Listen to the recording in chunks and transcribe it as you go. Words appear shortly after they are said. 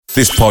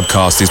This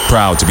podcast is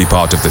proud to be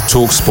part of the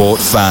TalkSport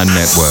Fan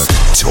Network.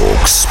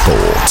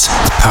 TalkSport.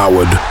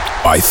 Powered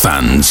by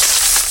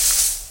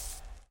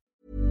fans.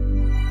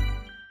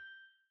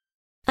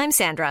 I'm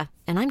Sandra,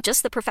 and I'm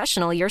just the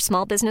professional your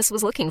small business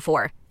was looking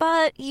for.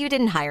 But you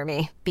didn't hire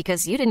me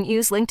because you didn't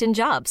use LinkedIn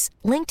Jobs.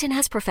 LinkedIn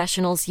has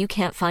professionals you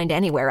can't find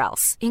anywhere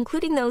else,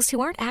 including those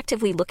who aren't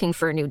actively looking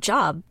for a new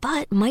job,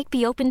 but might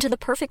be open to the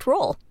perfect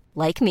role,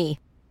 like me.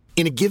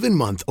 In a given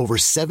month, over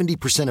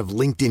 70% of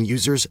LinkedIn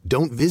users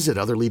don't visit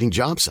other leading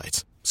job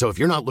sites. So if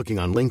you're not looking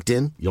on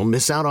LinkedIn, you'll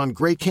miss out on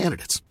great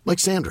candidates like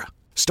Sandra.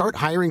 Start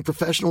hiring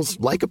professionals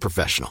like a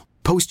professional.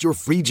 Post your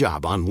free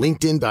job on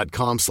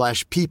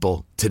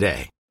linkedin.com/people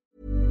today.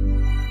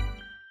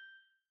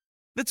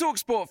 The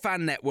TalkSport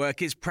Fan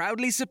Network is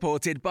proudly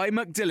supported by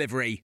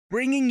McDelivery,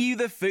 bringing you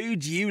the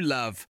food you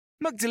love.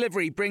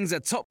 McDelivery brings a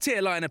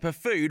top-tier lineup of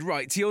food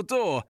right to your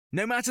door.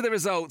 No matter the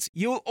result,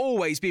 you'll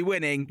always be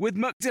winning with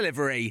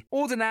McDelivery.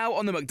 Order now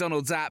on the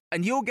McDonald's app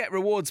and you'll get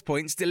rewards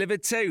points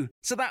delivered too.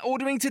 So that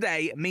ordering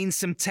today means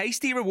some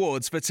tasty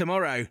rewards for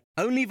tomorrow.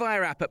 Only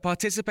via app at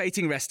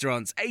participating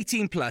restaurants.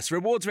 18 plus.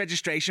 Rewards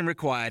registration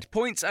required.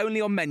 Points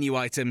only on menu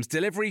items.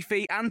 Delivery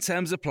fee and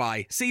terms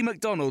apply. See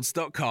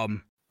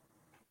mcdonalds.com.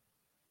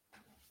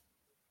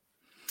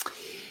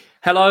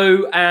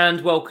 Hello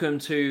and welcome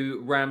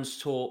to Rams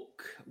Talk.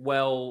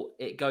 Well,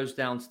 it goes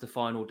down to the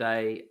final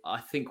day.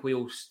 I think we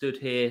all sat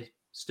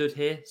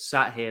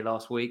here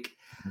last week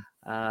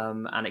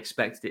and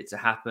expected it to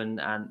happen,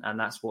 and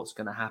that's what's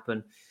going to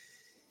happen.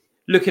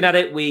 Looking at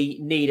it, we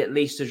need at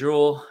least a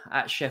draw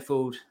at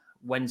Sheffield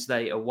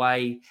Wednesday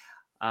away,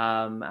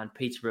 and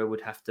Peterborough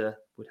would have to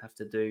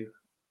do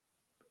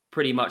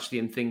pretty much the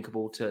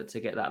unthinkable to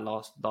get that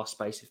last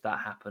space if that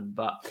happened.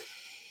 But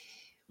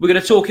we're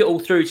going to talk it all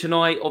through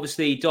tonight.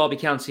 Obviously, Derby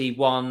County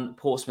won,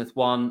 Portsmouth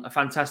won. A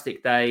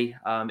fantastic day,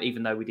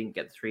 even though we didn't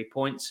get the 3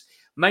 points.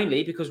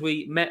 Mainly because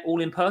we met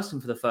all in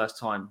person for the first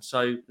time.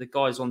 So the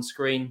guys on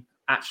screen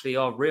actually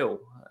are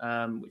real,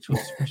 which was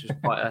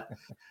quite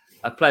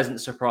a pleasant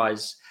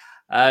surprise.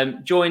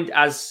 Joined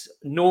as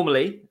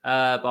normally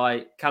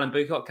by Callum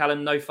Bucock.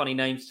 Callum, no funny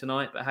names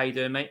tonight, but how you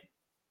doing, mate?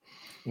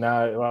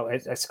 No, well,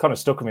 it's kind of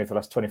stuck with me for the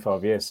last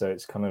 25 years, so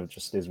it's kind of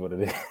just is what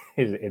it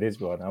is. It is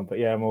right now. But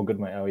yeah, I'm all good,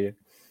 mate. How are you?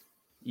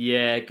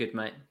 Yeah, good,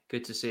 mate.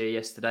 Good to see you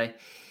yesterday.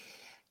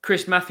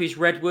 Chris Matthews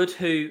Redwood,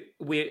 who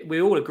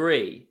we all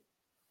agree,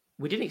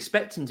 we didn't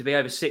expect him to be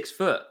over 6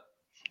 foot.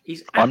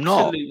 He's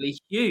absolutely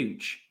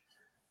huge.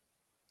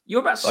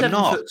 You're about 7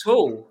 foot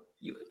tall.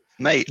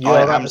 Mate,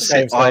 I'm not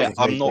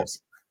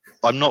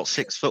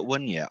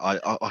 6'1" yet.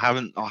 I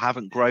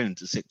haven't grown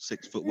to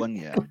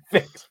 6'1" yet.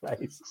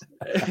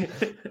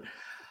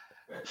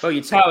 Well,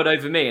 you towered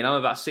over me, and I'm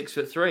about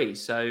 6'3".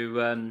 So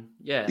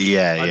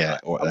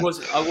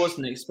I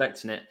wasn't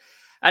expecting it.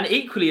 And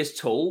equally as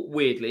tall,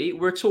 weirdly,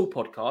 we're a tall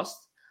podcast.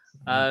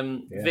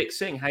 Vic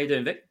Singh, how you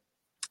doing, Vic?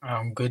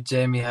 I'm good,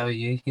 Jamie. How are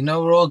you? You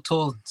know we're all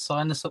tall.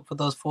 Sign us up for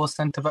those 4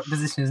 centre-back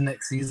positions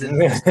next season.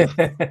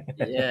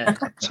 Yeah,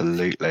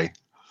 absolutely.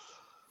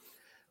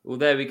 Well,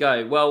 there we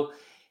go. Well,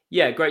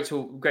 yeah, great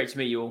to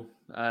meet you all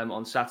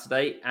on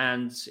Saturday,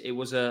 and it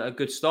was a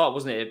good start,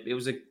 wasn't it? It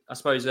was I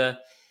suppose a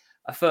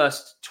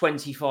first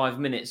 25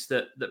 minutes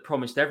that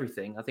promised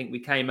everything. I think we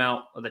came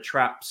out of the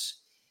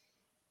traps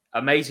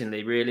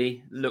amazingly.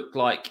 Really looked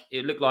like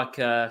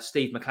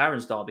Steve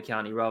McLaren's Derby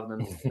County rather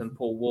than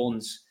Paul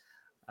Warne's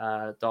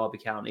Derby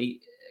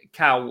County.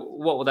 Cal,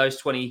 what were those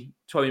 20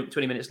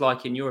 minutes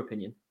like in your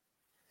opinion?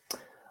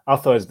 I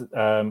thought it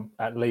was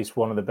at least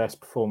one of the best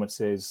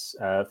performances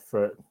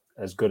for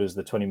as good as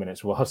the 20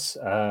 minutes was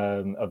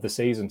of the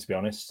season, to be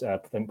honest. I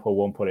think Paul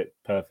Warne put it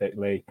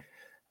perfectly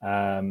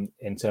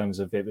in terms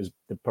of it was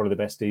probably the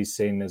best he's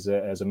seen as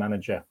a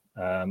manager,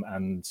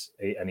 and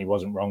he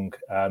wasn't wrong.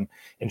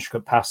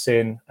 Intricate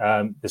passing,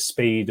 the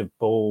speed of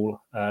ball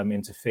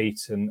into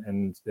feet,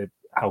 and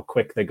how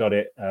quick they got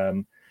it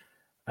and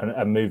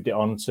moved it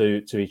on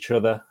to each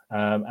other.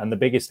 And the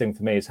biggest thing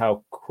for me is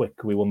how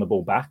quick we won the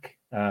ball back,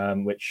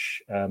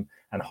 which and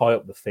high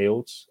up the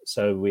field.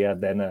 So we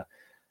had then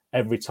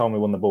every time we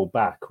won the ball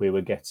back, we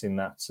were getting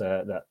that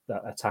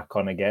attack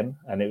on again,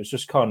 and it was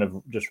just kind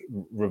of just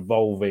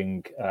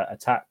revolving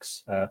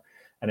attacks.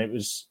 And it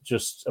was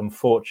just,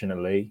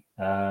 unfortunately,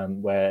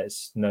 where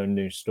it's no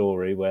new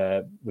story,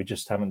 where we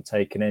just haven't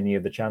taken any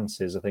of the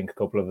chances. I think a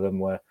couple of them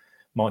were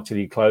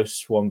mightily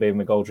close, one being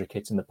McGoldrick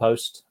hitting the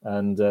post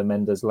and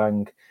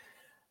Mendes-Lang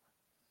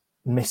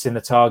missing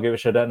the target,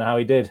 which I don't know how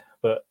he did.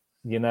 But,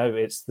 you know,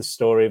 it's the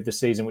story of the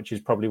season, which is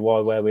probably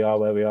why where we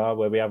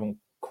haven't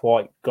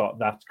quite got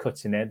that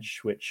cutting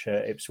edge, which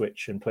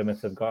Ipswich and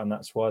Plymouth have got, and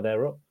that's why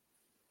they're up.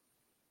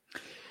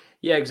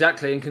 Yeah,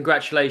 exactly. And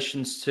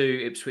congratulations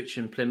to Ipswich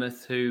and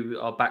Plymouth, who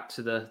are back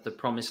to the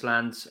promised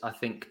land. I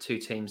think 2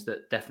 teams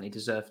that definitely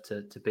deserve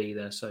to be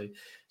there. So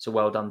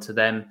well done to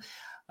them.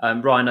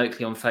 Ryan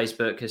Oakley on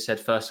Facebook has said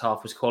first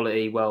half was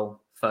quality.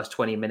 Well, first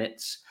 20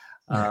 minutes.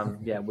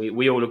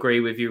 We all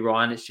agree with you,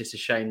 Ryan. It's just a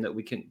shame that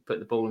we couldn't put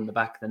the ball in the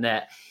back of the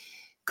net.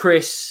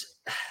 Chris,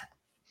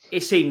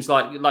 it seems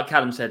like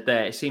Callum said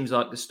there, it seems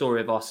like the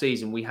story of our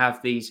season. We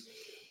have these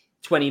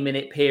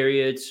 20-minute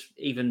periods,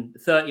 even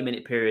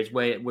 30-minute periods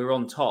where we're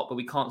on top, but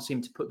we can't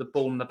seem to put the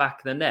ball in the back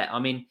of the net. I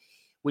mean,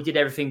 we did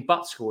everything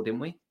but score, didn't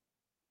we?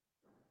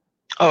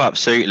 Oh,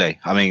 absolutely.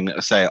 I mean,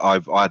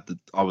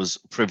 I was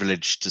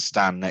privileged to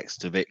stand next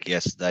to Vic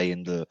yesterday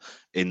in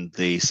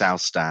the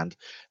South Stand,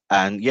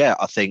 and yeah,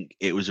 I think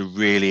it was a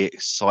really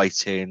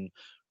exciting,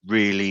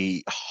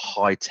 really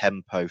high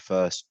tempo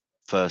first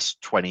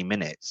 20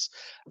 minutes,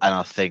 and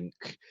I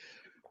think,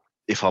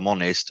 if I'm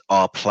honest,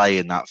 our play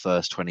in that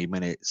first 20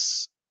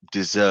 minutes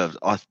deserved.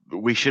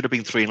 We should have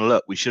been 3-0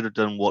 up. We should have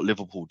done what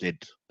Liverpool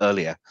did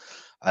earlier.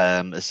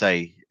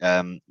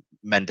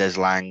 Mendes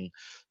Lang,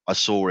 I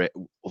saw it.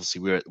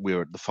 Obviously, we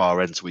were at the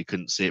far end, so we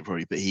couldn't see it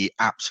probably, but he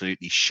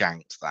absolutely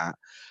shanked that.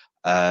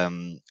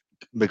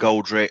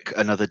 McGoldrick,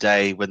 another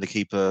day when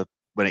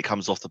it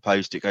comes off the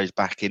post, it goes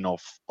back in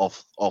off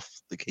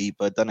the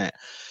keeper, doesn't it?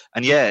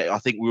 And yeah, I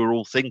think we were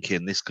all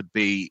thinking this could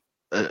be,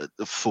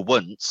 for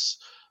once,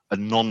 a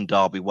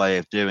non-derby way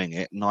of doing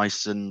it,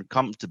 nice and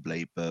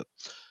comfortably, but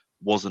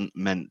wasn't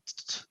meant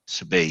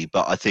to be.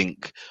 But I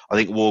think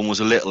Warren was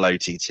a little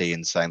OTT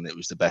in saying that it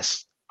was the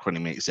best 20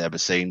 minutes ever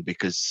seen,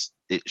 because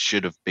it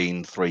should have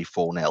been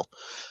 3-4-0.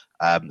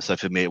 So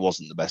for me, it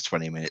wasn't the best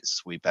 20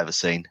 minutes we've ever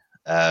seen.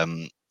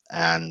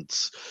 And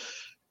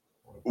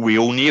we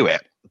all knew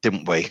it,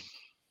 didn't we?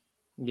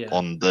 Yeah.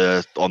 On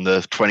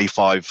the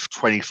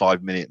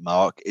 25 minute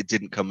mark, it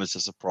didn't come as a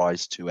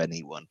surprise to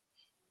anyone.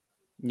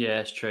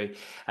 Yeah, it's true.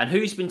 And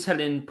who's been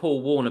telling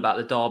Paul Warne about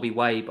the Derby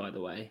way, by the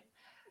way?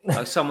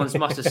 Like, someone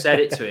must have said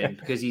it to him,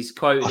 because he's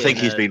quoted. I think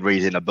he's been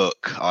reading a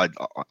book.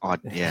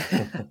 Yeah.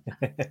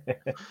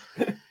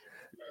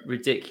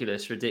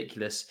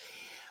 Ridiculous.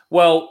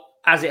 Well,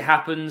 as it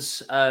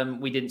happens,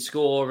 we didn't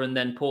score, and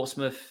then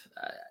Portsmouth,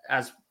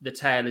 as the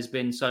tale has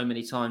been so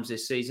many times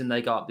this season,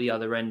 they go up the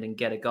other end and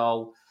get a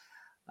goal.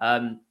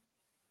 And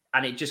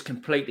it just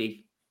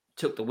completely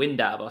took the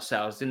wind out of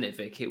ourselves, didn't it,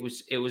 Vic? It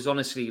was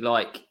honestly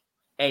like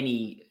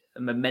any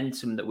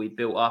momentum that we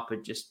built up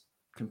had just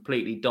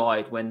completely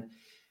died when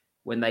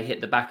they hit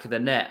the back of the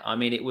net. I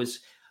mean, it was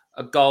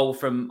a goal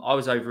from, I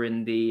was over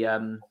in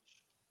the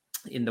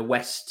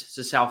west,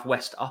 the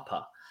southwest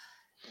upper,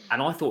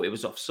 and I thought it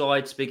was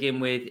offside to begin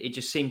with. It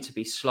just seemed to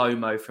be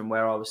slow-mo from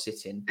where I was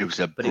sitting. It was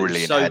a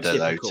brilliant header,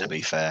 though, to be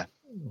fair.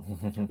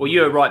 Well,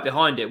 you were right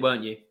behind it,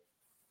 weren't you?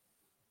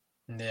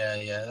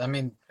 Yeah. I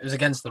mean, it was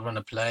against the run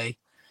of play.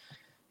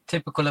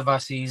 Typical of our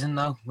season,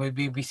 though.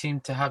 We seem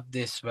to have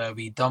this where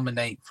we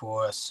dominate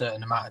for a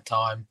certain amount of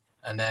time,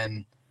 and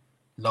then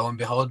lo and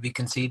behold, we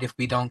concede if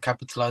we don't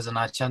capitalise on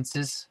our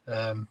chances.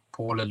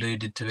 Paul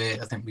alluded to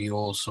it. I think we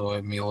all saw it,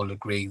 and we all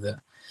agree that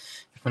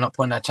if we're not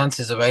putting our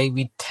chances away,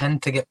 we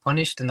tend to get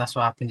punished, and that's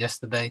what happened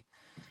yesterday.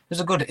 It's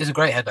a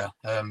great header.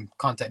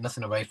 Can't take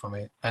nothing away from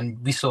it,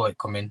 and we saw it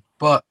coming.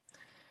 But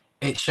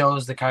it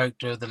shows the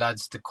character of the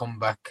lads to come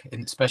back,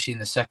 especially in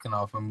the second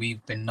half, and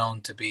we've been known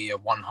to be a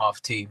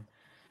one-half team.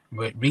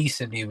 But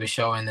recently, we're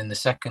showing in the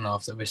second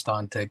half that we're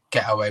starting to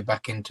get our way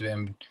back into it,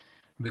 and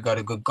we got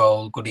a good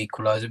goal, good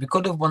equaliser. We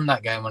could have won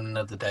that game on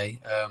another day,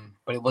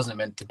 but it wasn't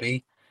meant to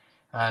be.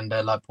 And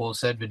like Paul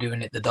said, we're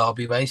doing it the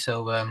Derby way.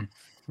 So we're going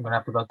to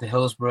have to go to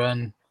Hillsborough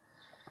and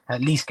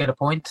at least get a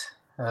point,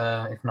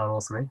 if not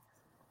all three.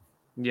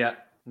 Yeah,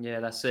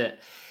 that's it.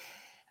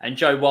 And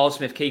Joe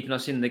Wildsmith keeping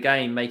us in the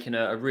game, making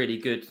a really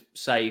good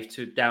save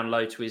to down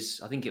low to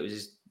his, I think it was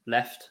his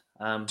left.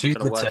 Two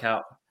good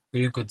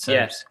saves.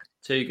 Yeah,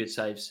 2 good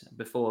saves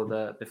before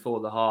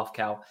the half,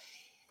 Cal.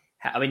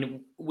 I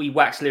mean, we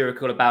wax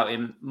lyrical about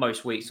him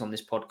most weeks on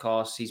this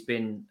podcast. He's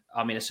been,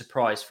 a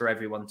surprise for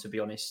everyone, to be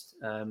honest.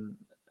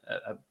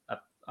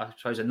 I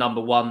suppose a number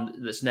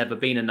one that's never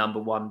been a number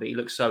one, but he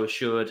looks so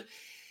assured.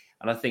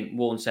 And I think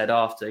Warren said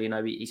after,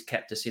 he's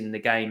kept us in the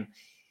game.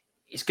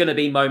 It's going to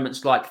be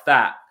moments like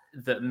that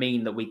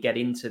mean that we get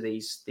into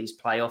these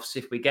playoffs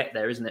if we get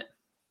there, isn't it?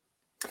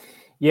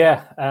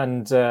 Yeah,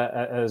 and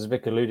as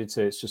Vic alluded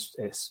to, it's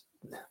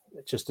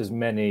just as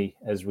many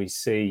as we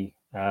see.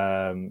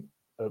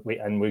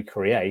 We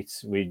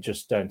create, we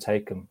just don't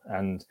take them,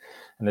 and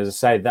as I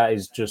say, that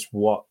is just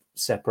what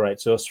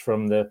separates us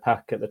from the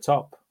pack at the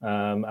top.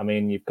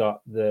 You've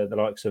got the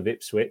likes of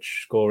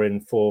Ipswich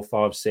scoring 4,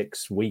 5,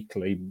 6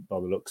 weekly by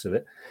the looks of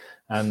it,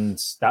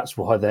 and that's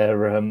why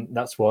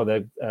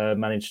they've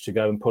managed to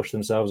go and push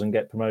themselves and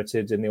get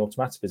promoted in the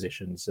automatic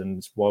positions,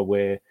 and why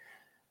we're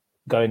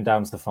going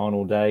down to the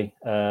final day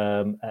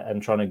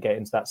and trying to get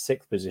into that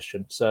 6th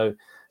position. So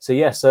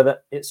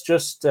that it's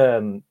just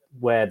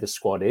where the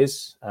squad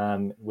is.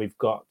 We've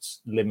got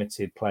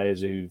limited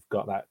players who've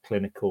got that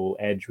clinical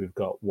edge. We've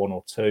got 1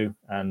 or 2,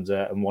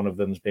 and one of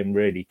them's been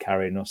really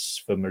carrying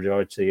us for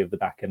majority of the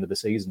back end of the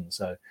season.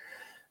 So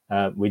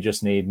we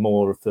just need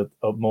more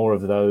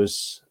of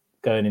those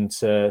going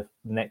into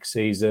next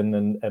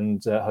season,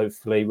 and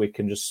hopefully we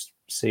can just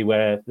see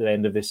where the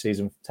end of this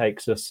season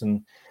takes us.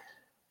 And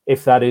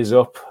if that is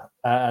up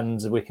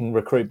and we can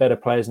recruit better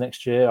players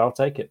next year, I'll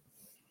take it.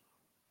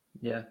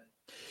 Yeah.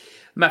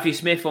 Matthew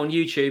Smith on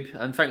YouTube,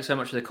 and thanks so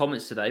much for the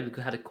comments today. We've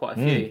had quite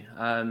a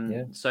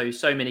few.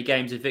 So many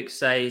games, as Vic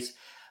says,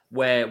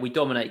 where we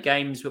dominate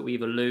games, but we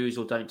either lose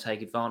or don't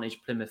take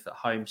advantage. Plymouth at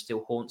home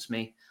still haunts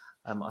me.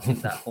 I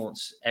think that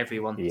haunts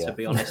everyone, to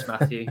be honest,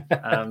 Matthew.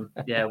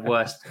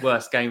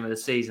 Worst game of the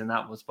season.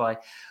 That was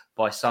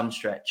by some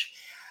stretch.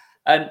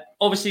 And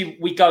obviously,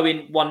 we go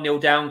in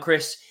 1-0 down,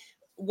 Chris.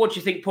 What do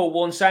you think Paul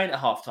Warne's saying at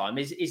halftime?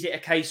 Is it a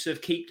case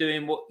of keep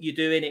doing what you're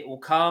doing, it will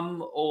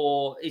come,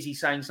 or is he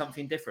saying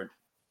something different?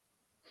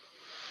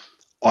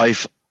 I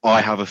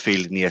have a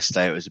feeling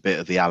yesterday it was a bit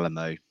of the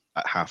Alamo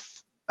at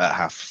half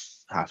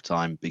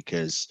time,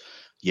 because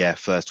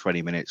first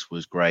 20 minutes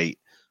was great,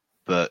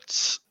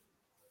 but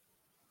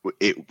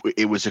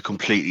it was a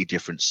completely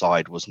different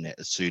side, wasn't it?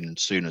 As soon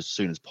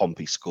as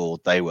Pompey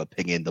scored, they were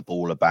pinging the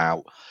ball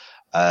about,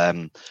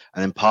 and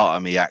then part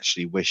of me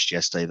actually wished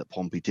yesterday that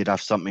Pompey did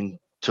have something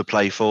to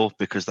play for,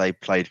 because they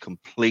played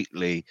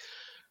completely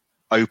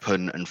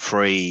open and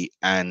free,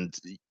 and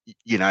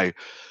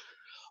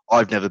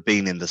I've never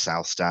been in the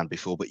South Stand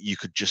before, but you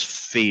could just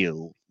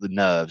feel the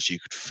nerves, you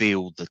could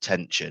feel the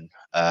tension,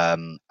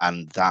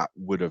 and that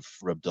would have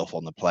rubbed off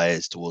on the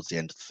players towards the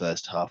end of the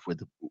first half,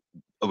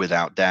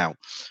 without doubt.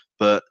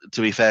 But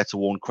to be fair to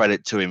Warne,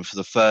 credit to him, for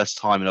the first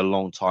time in a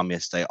long time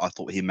yesterday, I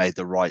thought he made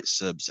the right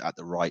subs at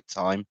the right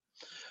time,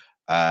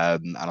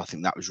 and I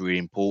think that was really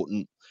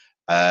important.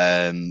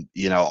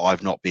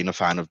 I've not been a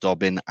fan of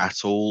Dobbin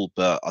at all,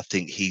 but I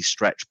think he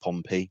stretched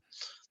Pompey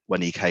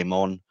when he came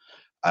on.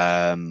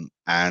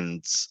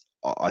 And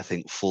I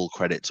think full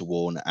credit to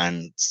Warne,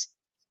 and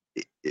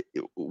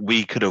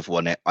we could have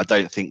won it. I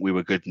don't think we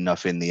were good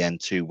enough in the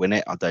end to win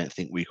it. I don't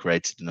think we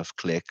created enough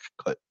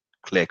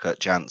clear-cut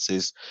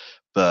chances,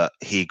 but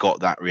he got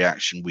that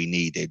reaction we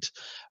needed.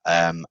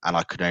 And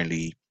I could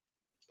only,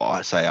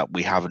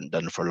 we haven't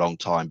done for a long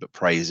time, but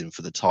praise him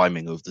for the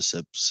timing of the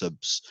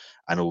subs,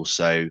 and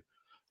also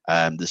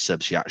the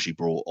subs he actually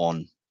brought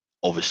on,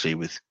 obviously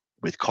with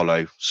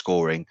Collo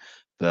scoring,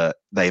 but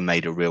they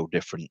made a real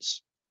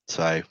difference.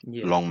 So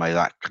long may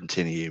that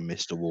continue,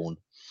 Mr. Warne.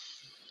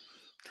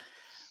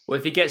 Well,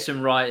 if he gets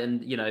them right,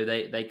 and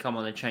they come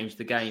on and change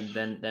the game,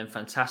 then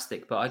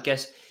fantastic. But I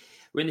guess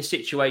we're in the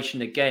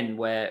situation again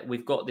where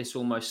we've got this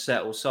almost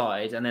settled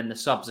side, and then the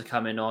subs are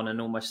coming on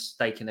and almost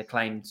staking a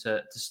claim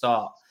to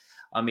start.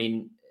 I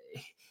mean,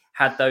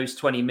 had those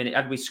 20 minutes,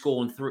 had we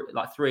scored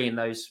three in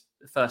those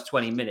first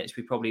 20 minutes,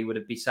 we probably would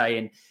have been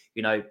saying,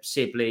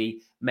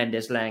 Sibley,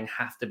 Mendes-Lang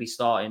have to be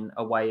starting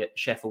away at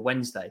Sheffield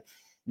Wednesday.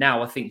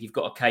 Now I think you've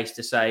got a case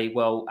to say,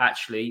 well,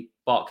 actually,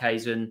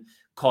 Barkhuizen,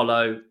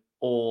 Collo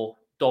or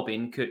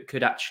Dobbin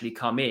could actually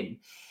come in.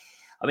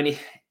 I mean,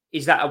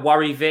 is that a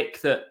worry, Vic,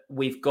 that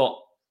we've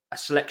got a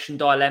selection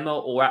dilemma,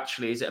 or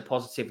actually is it a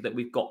positive that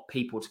we've got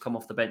people to come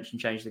off the bench and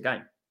change the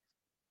game?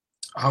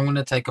 I'm going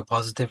to take a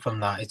positive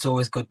from that. It's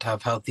always good to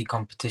have healthy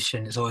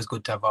competition. It's always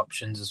good to have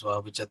options as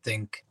well, which I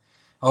think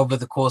over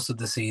the course of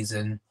the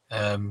season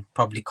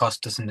probably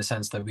cost us, in the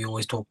sense that we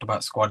always talked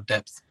about squad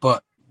depth,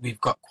 but we've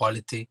got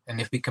quality.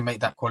 And if we can make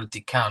that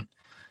quality count,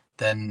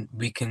 then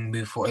we can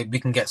move forward. We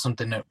can get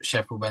something at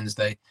Sheffield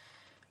Wednesday.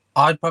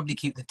 I'd probably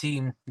keep the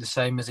team the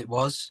same as it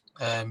was,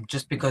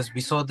 just because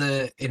we saw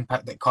the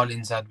impact that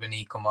Collins had when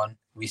he come on.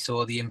 We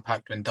saw the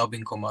impact when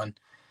Dobbin come on.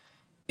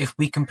 If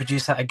we can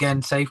produce that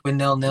again, say if we're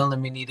 0-0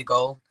 and we need a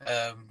goal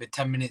with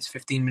 10 minutes,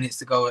 15 minutes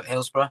to go at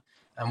Hillsborough,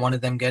 and one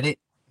of them get it,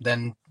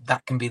 then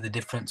that can be the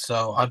difference.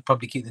 So I'd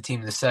probably keep the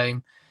team the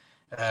same,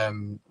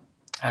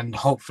 and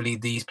hopefully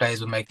these players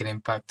will make an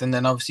impact. And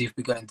then obviously if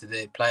we go into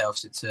the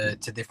playoffs, it's a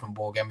different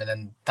ballgame, and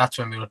then that's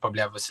when we will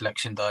probably have a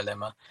selection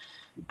dilemma.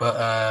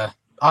 But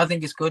I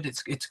think it's good.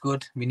 It's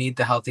good. We need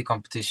the healthy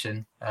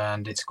competition,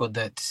 and it's good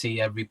to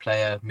see every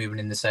player moving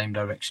in the same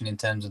direction in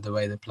terms of the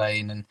way they're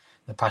playing and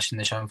the passion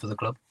they're showing for the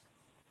club.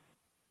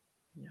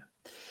 Yeah.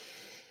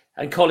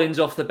 And Collins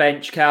off the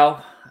bench,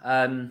 Cal.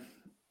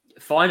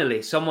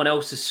 Finally, someone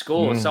else has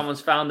scored.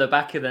 Someone's found the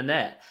back of the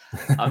net.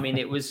 I mean,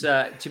 it was,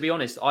 to be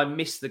honest, I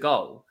missed the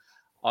goal.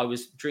 I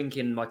was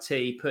drinking my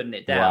tea, putting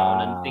it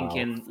down and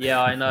thinking,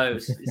 yeah, I know,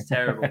 it's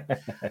terrible.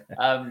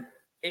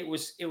 It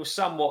was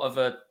somewhat of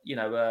a,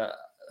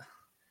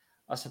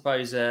 I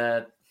suppose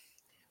a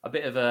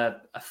bit of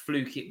a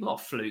fluke,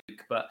 not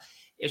fluke, but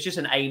it's just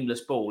an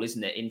aimless ball,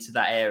 isn't it, into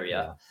that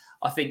area? Yeah.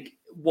 I think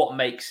what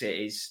makes it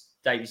is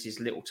Davies's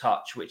little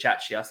touch, which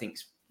actually I think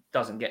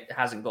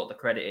hasn't got the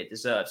credit it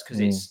deserves, because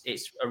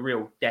it's a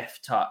real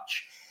deft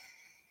touch.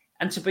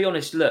 And to be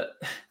honest, look,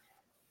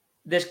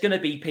 there's going to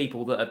be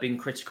people that have been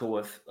critical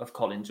of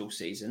Collins all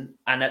season,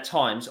 and at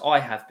times I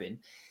have been.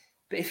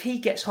 But if he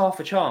gets half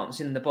a chance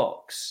in the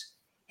box,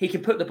 he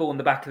can put the ball in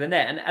the back of the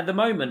net. And at the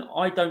moment,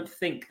 I don't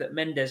think that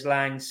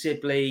Mendes-Lang,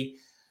 Sibley,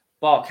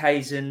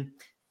 Barkhuizen,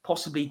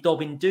 possibly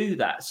Dobbin do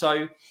that.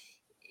 So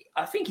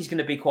I think he's going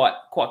to be quite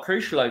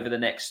crucial over the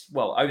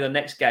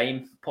next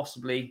game,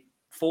 possibly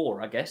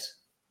 4, I guess.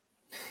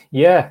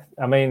 Yeah,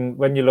 I mean,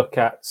 when you look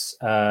at,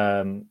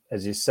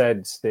 as you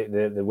said,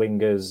 the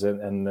wingers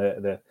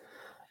and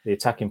the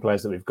attacking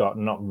players that we've got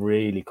not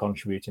really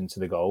contributing to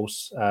the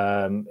goals.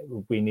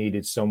 We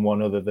needed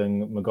someone other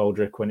than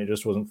McGoldrick when it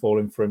just wasn't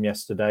falling for him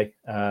yesterday,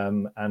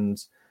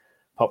 and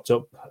popped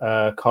up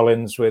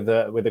Collins with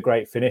a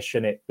great finish,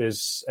 and it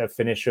was a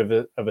finish of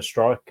a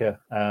striker,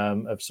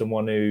 of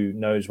someone who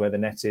knows where the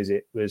net is.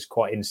 It was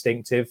quite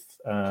instinctive.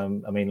 I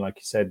mean, like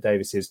you said,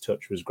 Davis's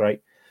touch was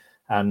great,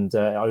 and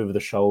over the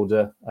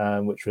shoulder,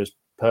 which was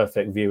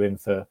perfect viewing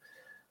for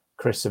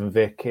Chris and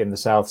Vic in the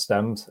south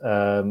stand,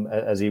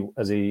 as he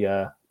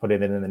put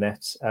it in the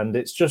net. And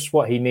it's just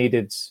what he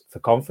needed for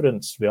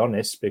confidence, to be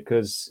honest,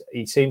 because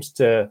he seems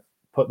to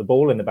put the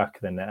ball in the back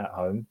of the net at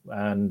home,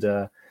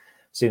 and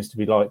seems to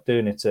be like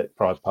doing it at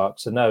Pride Park.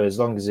 So no, as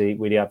long as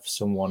we have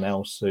someone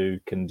else who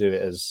can do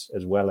it as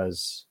well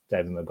as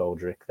David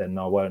McGoldrick, then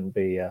I won't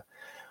be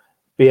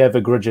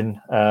ever grudging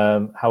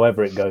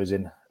however it goes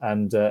in.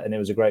 And it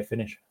was a great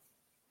finish.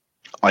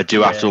 I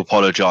do have to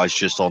apologise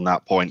just on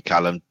that point,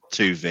 Callum,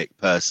 to Vic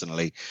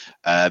personally.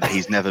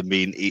 He's never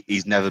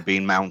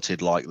been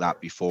mounted like that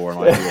before,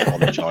 and I do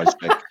apologise,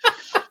 Vic.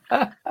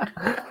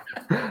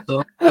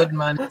 So good,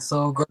 man. It's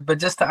so good. But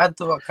just to add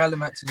to what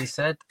Callum actually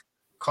said,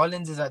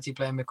 Collins is actually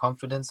playing with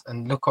confidence,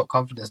 and look what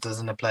confidence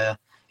does in a player.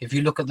 If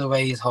you look at the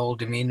way his whole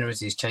demeanour is,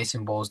 he's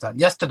chasing balls down.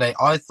 Yesterday,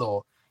 I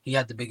thought he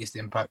had the biggest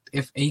impact.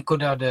 If he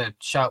could have had a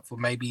shout for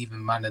maybe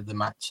even man of the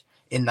match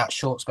in that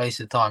short space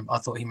of time, I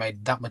thought he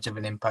made that much of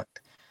an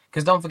impact.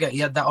 Because don't forget, he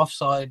had that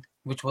offside,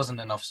 which wasn't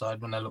an offside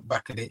when I look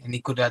back at it, and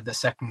he could have had the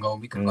second goal.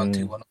 We could have gone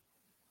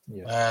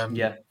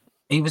 2-1.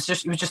 He was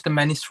just a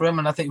menace for him,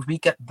 and I think if we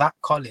get that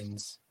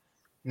Collins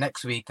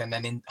next week and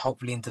then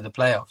hopefully into the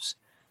playoffs,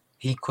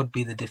 he could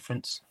be the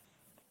difference.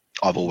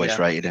 I've always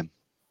rated him.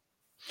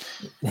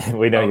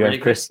 We know you have,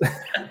 Chris.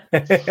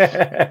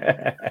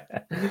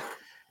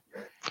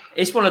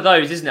 It's one of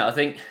those, isn't it? I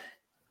think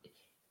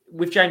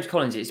with James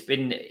Collins,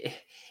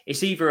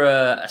 it's either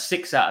a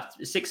 6 out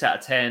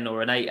of 10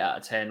 or an 8 out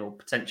of 10 or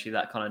potentially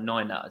that kind of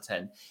 9 out of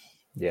 10.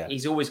 Yeah,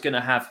 he's always going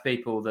to have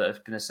people that are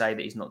going to say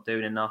that he's not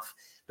doing enough.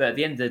 But at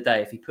the end of the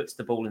day, if he puts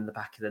the ball in the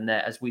back of the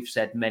net, as we've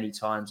said many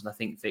times, and I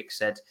think Vic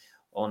said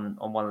on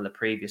one of the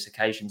previous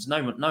occasions,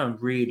 no one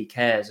really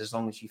cares as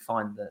long as you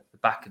find the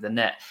back of the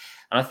net.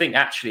 And I think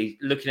actually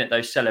looking at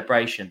those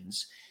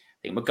celebrations,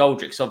 I think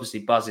McGoldrick's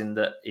obviously buzzing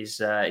that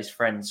his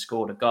friend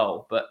scored a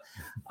goal, but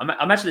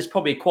I imagine there's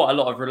probably quite a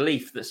lot of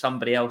relief that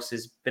somebody else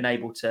has been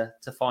able to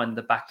find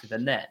the back of the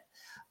net.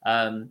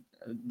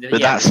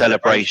 That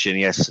celebration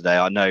yesterday,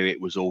 I know it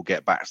was all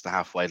get back to the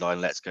halfway line,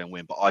 let's go and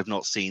win, but I've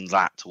not seen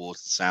that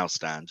towards the south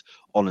stand,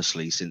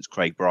 honestly, since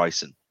Craig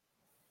Bryson.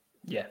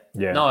 Yeah.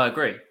 No, I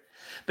agree.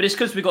 But it's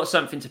because we've got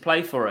something to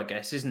play for, I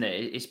guess, isn't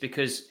it? It's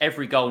because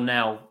every goal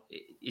now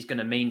is going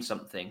to mean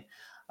something.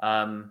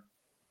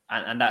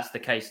 And that's the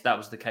case. That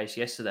was the case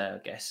yesterday, I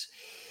guess.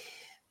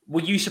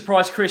 Were you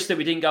surprised, Chris, that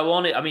we didn't go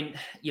on it? I mean,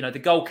 the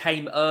goal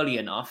came early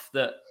enough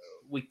that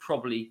we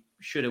probably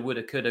should have, would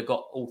have, could have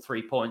got all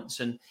 3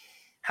 points. And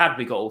had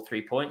we got all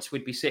 3 points,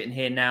 we'd be sitting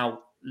here now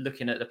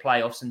looking at the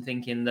playoffs and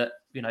thinking that,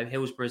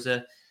 Hillsborough's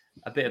a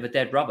bit of a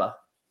dead rubber.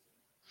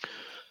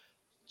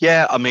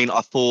 Yeah, I mean,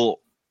 I thought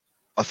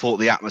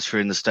the atmosphere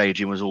in the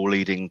stadium was all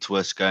leading to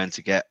us going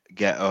to get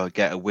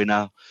a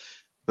winner.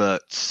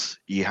 But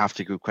you have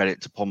to give credit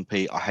to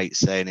Pompey. I hate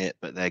saying it,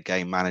 but their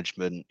game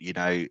management,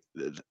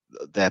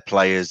 their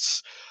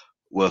players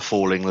were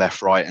falling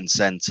left, right, and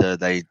centre.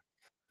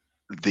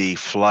 The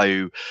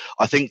flow.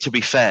 I think, to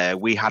be fair,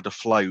 we had a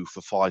flow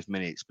for 5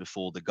 minutes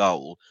before the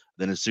goal.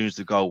 Then, as soon as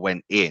the goal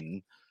went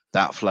in,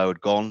 that flow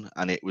had gone,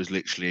 and it was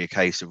literally a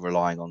case of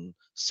relying on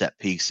set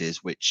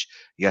pieces, which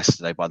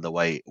yesterday, by the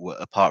way,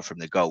 apart from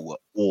the goal, were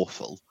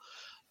awful.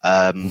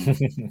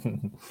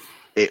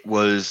 It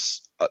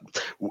was.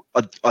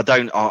 I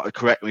don't.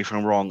 Correct me if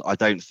I'm wrong. I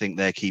don't think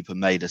their keeper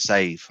made a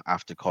save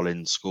after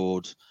Collins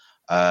scored.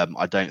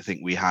 I don't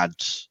think we had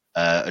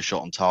a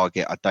shot on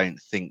target. I don't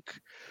think.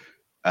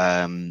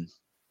 I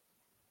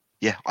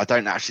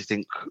don't actually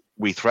think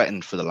we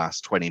threatened for the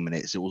last 20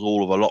 minutes. It was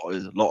all of a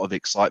lot of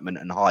excitement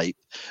and hype,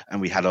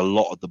 and we had a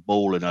lot of the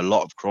ball and a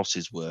lot of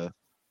crosses were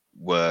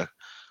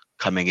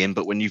coming in.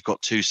 But when you've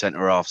got two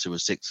centre halves who are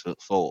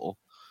 6'4",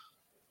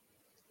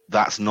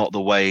 that's not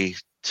the way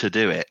to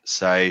do it.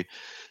 So,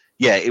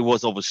 yeah, it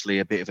was obviously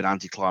a bit of an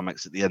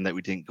anticlimax at the end that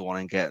we didn't go on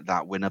and get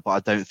that winner, but I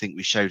don't think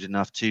we showed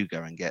enough to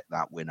go and get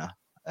that winner,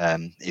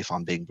 if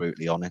I'm being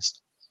brutally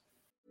honest.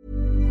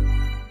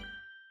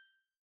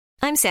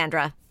 I'm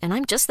Sandra, and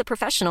I'm just the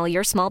professional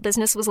your small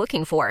business was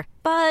looking for.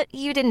 But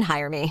you didn't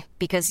hire me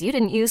because you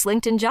didn't use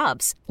LinkedIn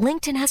Jobs.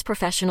 LinkedIn has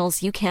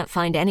professionals you can't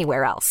find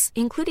anywhere else,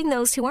 including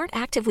those who aren't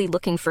actively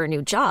looking for a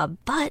new job,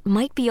 but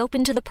might be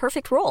open to the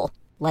perfect role,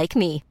 like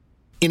me.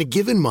 In a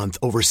given month,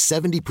 over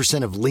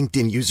 70% of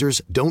LinkedIn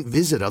users don't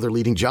visit other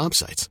leading job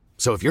sites.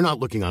 So if you're not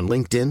looking on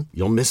LinkedIn,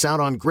 you'll miss out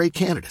on great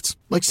candidates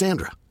like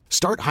Sandra.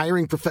 Start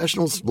hiring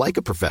professionals like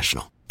a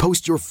professional.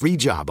 Post your free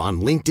job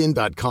on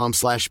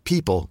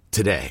linkedin.com/people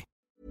today.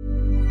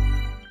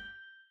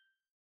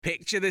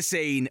 Picture the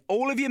scene.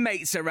 All of your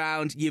mates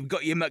around, you've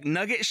got your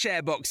McNugget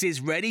share boxes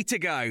ready to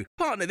go.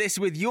 Partner this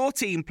with your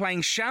team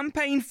playing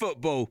champagne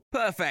football.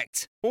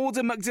 Perfect.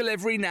 Order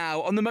McDelivery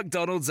now on the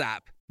McDonald's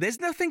app. There's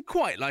nothing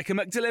quite like a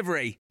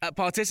McDelivery. At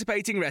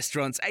participating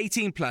restaurants,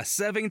 18 plus,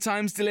 serving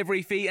times,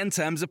 delivery fee and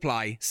terms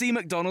apply. See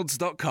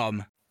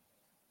mcdonalds.com.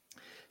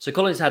 So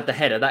Collins had the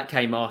header. That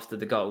came after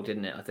the goal,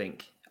 didn't it? I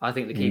think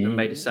the keeper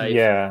made a save.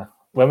 Yeah.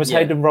 When was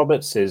Hayden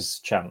Roberts'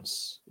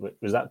 chance?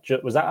 Was that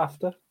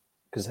after?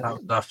 Because that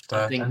was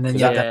after. And then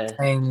that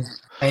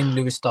same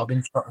Lewis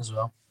Dobbins shot as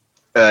well.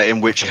 In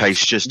which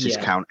case, just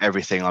discount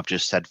everything I've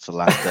just said for the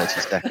last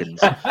 30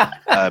 seconds.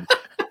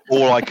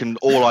 All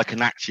I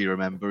can actually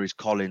remember is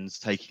Collins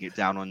taking it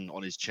down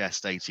on his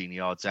chest 18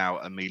 yards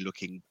out and me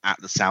looking at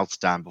the south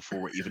stand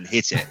before it even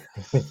hit it.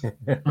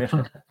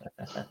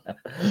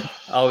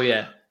 Oh,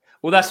 yeah.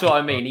 Well, that's what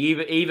I mean. He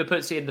either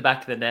puts it in the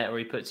back of the net or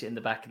he puts it in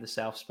the back of the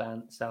south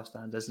stand,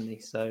 doesn't he?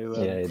 So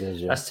yeah, it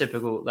is. Yeah. That's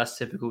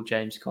typical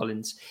James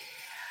Collins.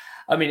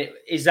 I mean,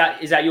 is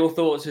that your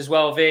thoughts as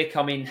well, Vic?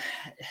 I mean,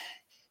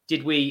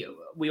 did we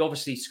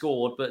obviously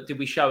scored, but did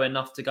we show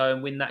enough to go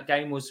and win that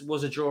game?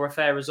 Was a draw a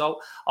fair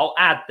result? I'll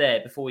add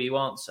there before you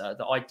answer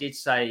that I did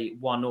say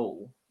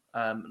 1-1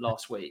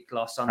 last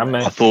Sunday.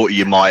 I thought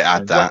you might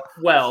add that.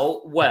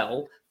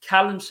 Well,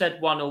 Callum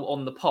said 1-1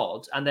 on the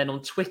pod, and then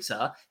on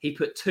Twitter he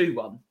put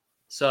 2-1.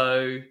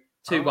 So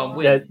 2-1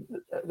 win.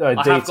 Yeah,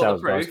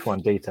 details, guys. Come on,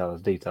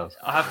 details.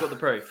 I have got the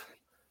proof.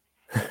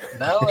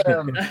 No,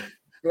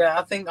 yeah,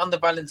 I think on the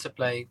balance of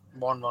play,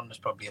 1-1 was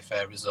probably a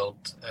fair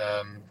result.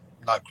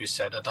 Like Chris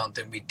said, I don't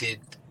think we did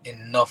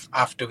enough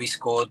after we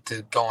scored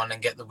to go on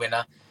and get the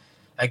winner.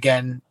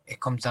 Again,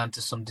 it comes down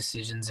to some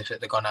decisions. If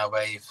it had gone our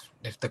way,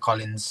 if the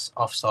Collins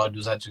offside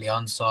was actually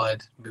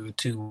onside, we were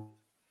 2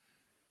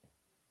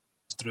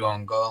 through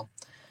on goal.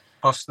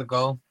 Crossed the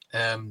goal.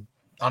 On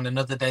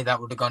another day, that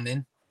would have gone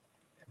in.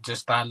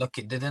 Just bad luck,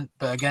 it didn't.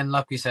 But again,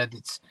 like we said,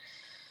 it's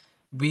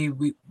we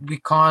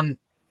can't,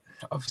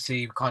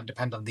 obviously, we can't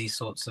depend on these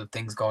sorts of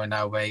things going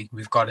our way.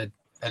 We've got to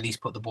at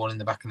least put the ball in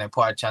the back of net,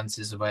 put our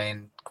chances away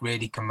and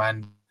really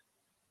command.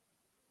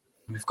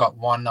 We've got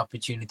one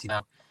opportunity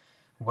now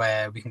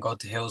where we can go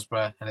to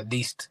Hillsborough and at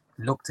least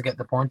look to get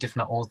the point, if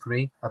not all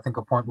 3. I think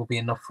a point will be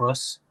enough for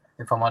us,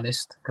 if I'm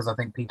honest, because I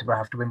think Peterborough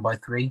have to win by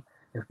 3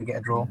 if we get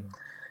a draw.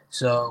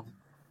 So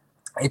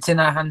it's in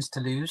our hands to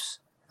lose.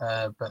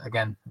 But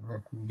again,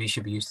 we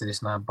should be used to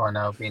this now by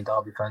now, being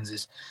Derby fans,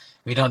 is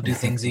we don't do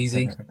things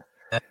easy.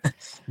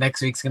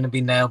 Next week's going to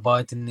be nail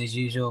biting as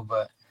usual,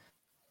 but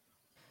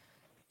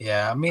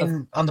yeah, I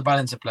mean, on the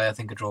balance of play, I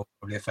think a draw is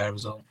probably a fair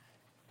result.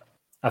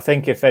 I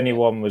think if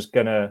anyone was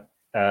going to,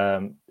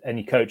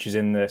 any coaches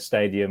in the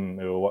stadium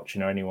who were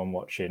watching or anyone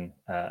watching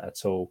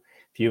at all,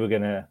 if you were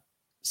going to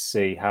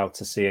see how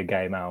to see a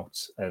game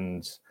out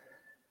and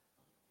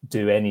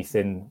do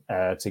anything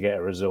to get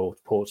a result,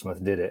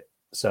 Portsmouth did it.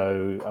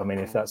 So, I mean,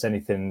 if that's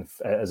anything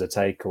as a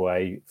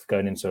takeaway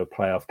going into a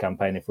playoff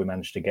campaign, if we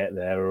manage to get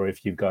there, or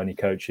if you've got any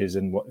coaches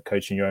and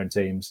coaching your own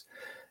teams,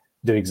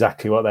 do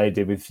exactly what they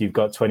did. If you've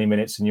got 20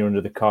 minutes and you're under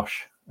the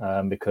cosh,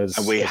 because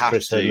and we have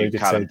to,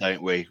 Callum,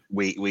 don't we?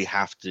 We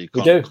have to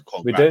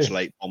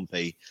congratulate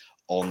Pompey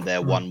on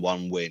their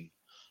 1-1 win.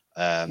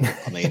 I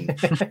mean,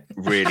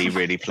 really,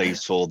 really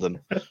pleased for them.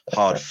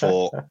 Hard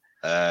fought.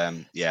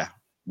 Yeah,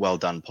 well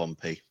done,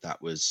 Pompey.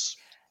 That was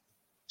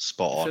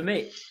spot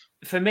on.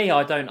 For me,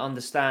 I don't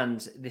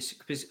understand this,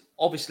 because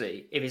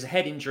obviously, if it's a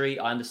head injury,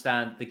 I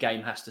understand the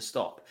game has to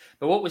stop.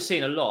 But what we're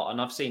seeing a lot, and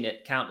I've seen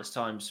it countless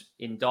times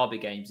in derby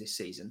games this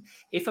season,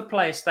 if a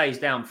player stays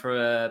down for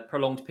a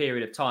prolonged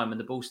period of time and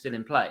the ball's still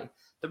in play,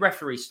 the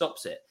referee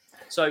stops it.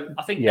 So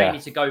I think they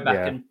need to go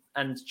back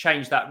and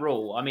change that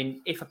rule. I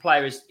mean, if a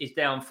player is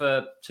down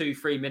for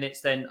 2-3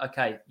 minutes, then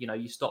okay,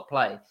 you stop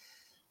play.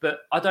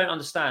 But I don't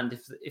understand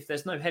if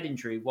there's no head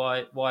injury,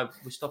 why we're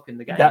stopping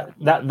the game.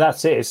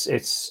 That's it.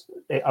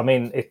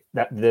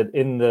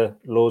 In the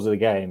laws of the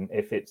game,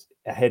 if it's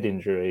a head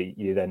injury,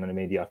 you then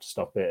immediately have to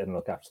stop it and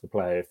look after the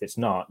player. If it's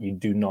not, you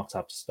do not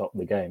have to stop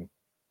the game.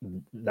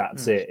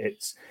 That's it.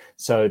 It's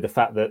so the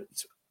fact that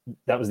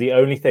was the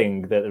only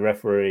thing that the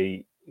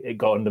referee, it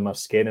got under my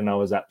skin, and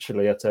I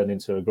turned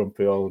into a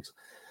grumpy old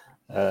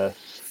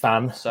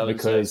fan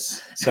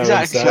because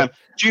exactly.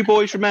 Do you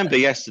boys remember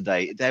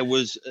yesterday? There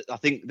was, I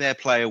think, their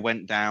player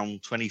went down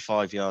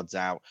 25 yards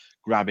out,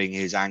 grabbing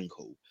his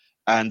ankle,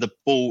 and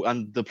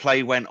the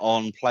play went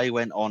on,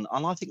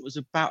 and I think it was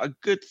about a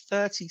good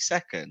 30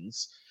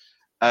 seconds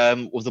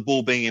with the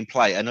ball being in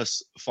play, and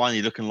us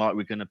finally looking like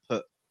we're going to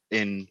put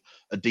in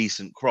a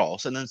decent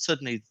cross, and then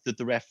suddenly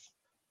the ref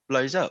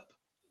blows up.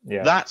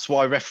 Yeah, that's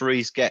why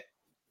referees get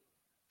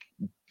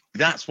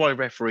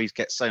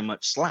so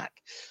much slack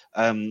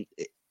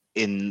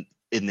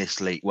in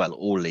this league. Well,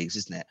 all leagues,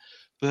 isn't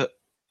it?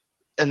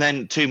 And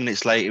then 2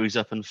 minutes later, he's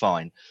up and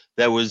fine.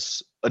 There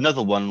was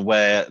another one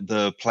where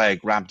the player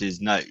grabbed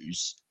his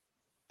nose.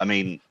 I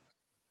mean,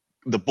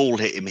 the ball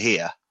hit him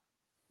here.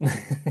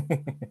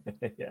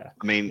 Yeah.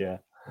 I mean,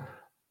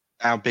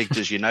 how big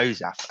does your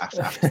nose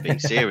have to be?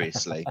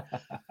 Seriously.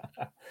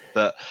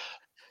 But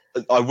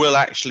I will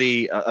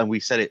actually, and we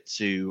said it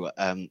to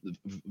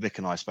Vic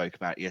and I spoke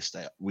about it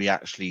yesterday. We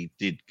actually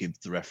did give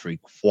the referee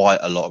quite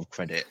a lot of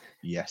credit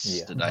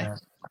yesterday. Yeah.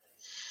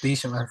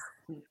 Decent ref.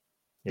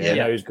 Yeah,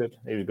 no, he was good.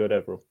 He was good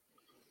overall.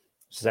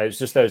 So it's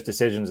just those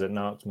decisions that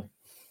knocked me.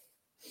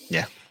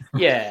 Yeah.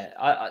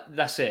 Yeah,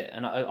 that's it.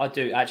 And I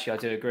do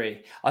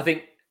agree. I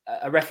think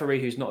a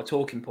referee who's not a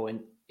talking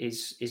point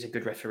is a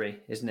good referee,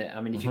 isn't it? I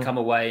mean, if you come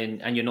away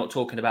and you're not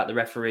talking about the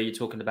referee, you're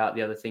talking about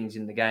the other things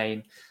in the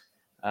game,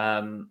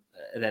 then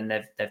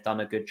they've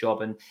done a good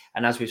job. And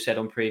as we've said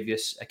on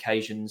previous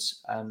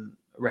occasions,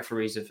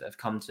 referees have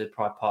come to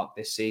Pride Park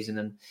this season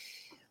and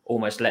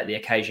almost let the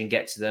occasion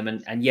get to them.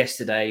 And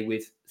yesterday,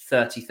 with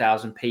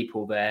 30,000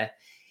 people there,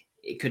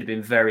 it could have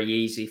been very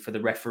easy for the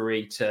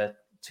referee to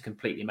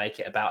completely make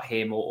it about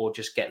him or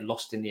just get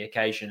lost in the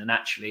occasion. And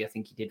actually, I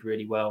think he did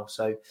really well.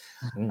 So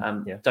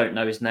don't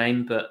know his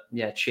name, but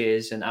yeah,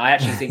 cheers. And I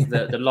actually think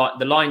that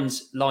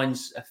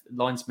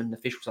linesman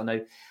officials, I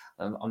know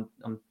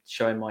I'm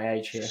showing my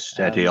age here.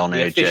 Steady on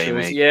it,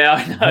 Jamie. Yeah,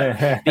 I know.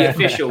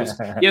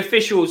 The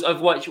officials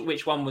of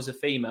which one was a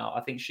female,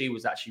 I think she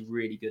was actually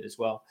really good as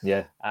well.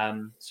 Yeah.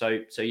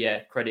 So yeah,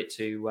 credit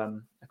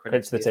to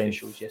the team.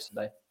 officials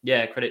yesterday.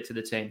 Yeah, credit to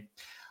the team.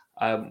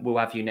 We'll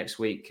have you next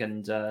week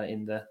and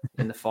in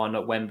the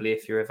final at Wembley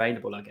if you're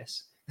available, I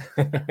guess.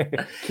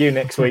 Cue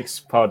next week's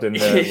pod and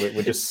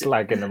we're just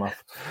slagging them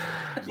off.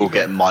 We'll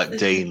get Mike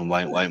Dean,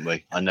 won't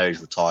we? I know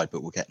he's retired,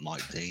 but we'll get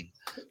Mike Dean.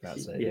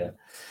 That's it. Yeah.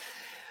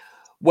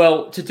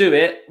 Well, to do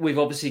it, we've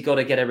obviously got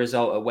to get a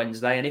result at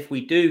Wednesday, and if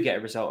we do get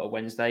a result at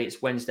Wednesday,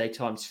 it's Wednesday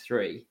times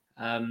 3.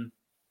 I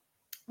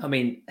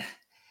mean,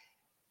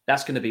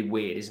 that's going to be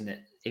weird, isn't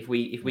it? If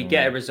we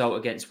get a result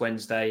against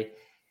Wednesday,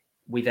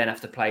 we then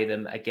have to play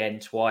them again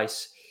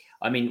twice.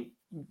 I mean,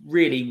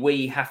 really,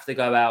 we have to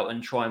go out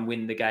and try and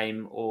win the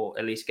game or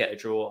at least get a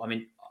draw. I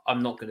mean,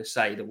 I'm not going to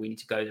say that we need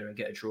to go there and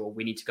get a draw.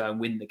 We need to go and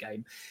win the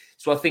game.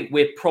 So I think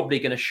we're probably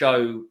going to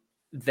show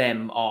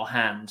them our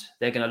hand.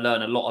 They're going to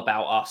learn a lot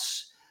about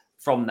us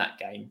from that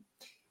game.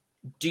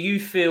 Do you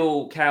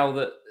feel, Cal,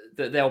 that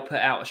they'll put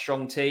out a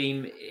strong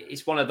team?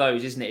 It's one of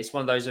those, isn't it? It's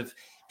one of those of,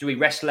 do we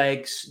rest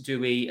legs? Do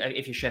we,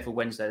 if you're Sheffield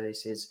Wednesday,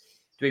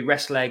 do we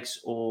rest legs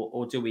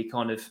or do we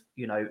kind of,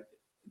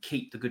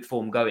 keep the good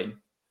form going?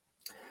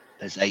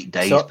 There's 8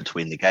 days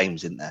between the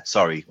games, isn't there?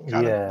 Sorry,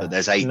 Callum, but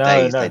there's 8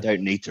 days. They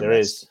don't need to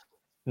rest.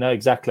 No,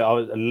 exactly. I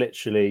was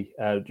literally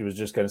was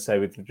just going to say,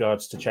 with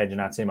regards to changing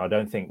our team, I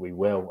don't think we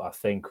will. I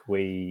think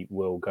we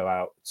will go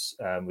out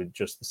with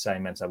just the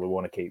same mentality. We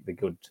want to keep the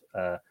good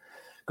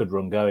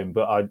run going.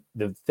 But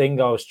the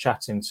thing I was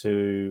chatting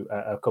to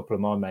a couple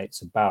of my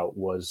mates about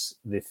was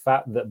the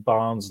fact that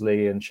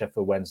Barnsley and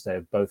Sheffield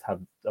Wednesday both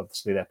have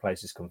obviously their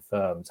places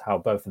confirmed, how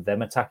both of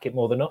them attack it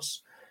more than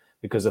us.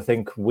 Because I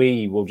think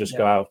we will just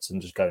go out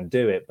and just go and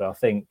do it. But I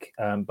think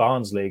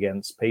Barnsley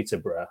against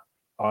Peterborough,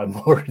 I'm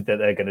worried that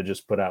they're going to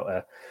just put out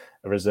a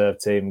reserve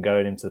team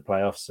going into the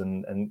playoffs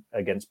and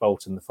against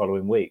Bolton the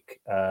following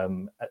week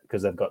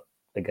because they've got,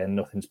 again,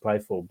 nothing to play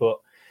for. But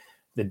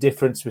the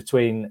difference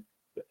between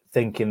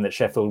thinking that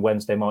Sheffield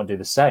Wednesday might do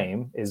the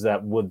same is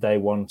that would they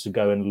want to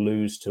go and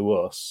lose to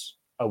us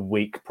a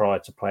week prior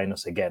to playing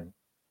us again?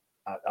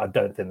 I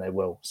don't think they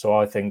will. So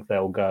I think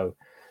they'll go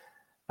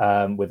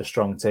with a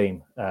strong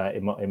team,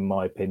 in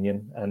my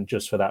opinion. And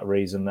just for that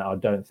reason, that I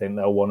don't think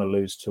they'll want to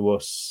lose to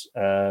us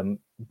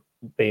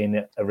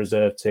being a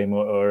reserve team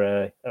or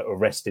a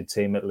rested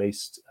team at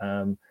least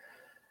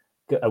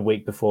a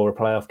week before a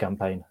playoff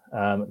campaign,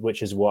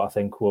 which is what I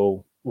think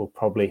will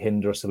probably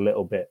hinder us a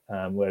little bit.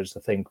 Whereas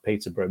I think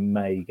Peterborough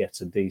may get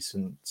a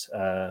decent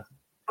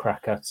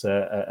crack at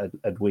a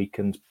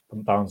weakened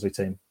Barnsley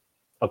team.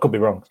 I could be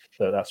wrong,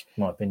 but that's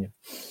my opinion.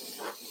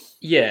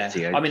 Yeah,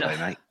 I mean,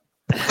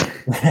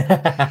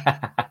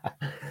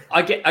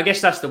 I guess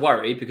that's the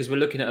worry, because we're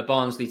looking at a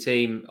Barnsley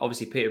team.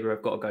 Obviously, Peterborough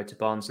have got to go to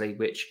Barnsley,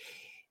 which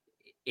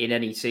in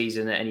any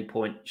season at any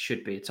point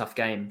should be a tough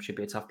game, should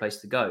be a tough place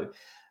to go.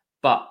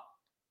 But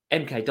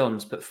MK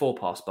Dons put 4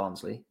 past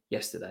Barnsley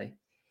yesterday.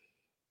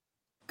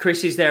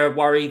 Chris, is there a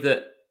worry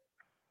that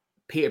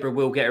Peterborough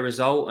will get a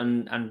result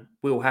and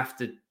we'll have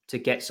to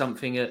get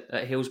something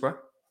at Hillsborough?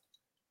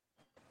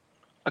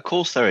 Of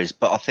course there is,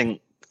 but I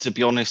think, to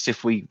be honest,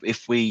 if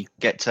we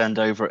get turned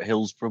over at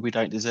Hillsborough, we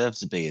don't deserve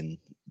to be in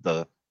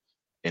the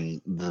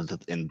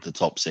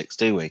top 6,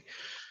 do we?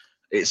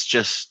 It's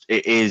just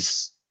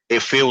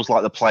it feels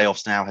like the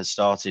playoffs now has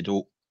started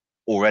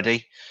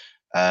already,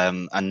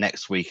 and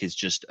next week is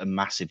just a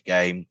massive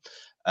game.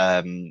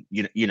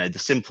 The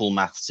simple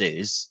maths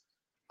is,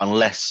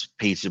 unless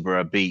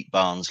Peterborough beat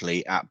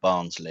Barnsley at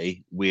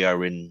Barnsley, we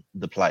are in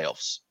the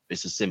playoffs.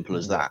 It's as simple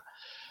as that.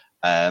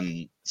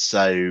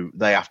 So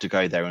they have to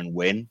go there and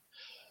win.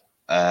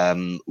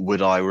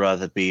 Would I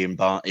rather be in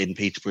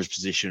Peterborough's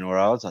position or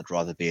ours? I'd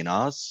rather be in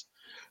ours.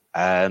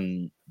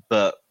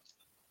 But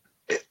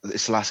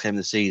it's the last game of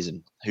the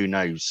season. Who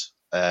knows?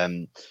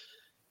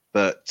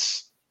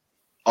 But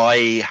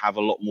I have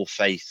a lot more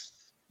faith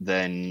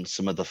than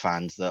some of the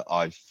fans that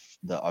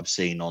I've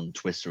seen on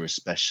Twitter,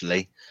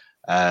 especially.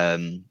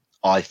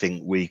 I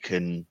think we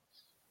can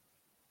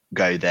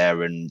go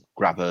there and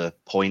grab a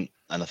point,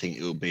 and I think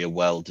it will be a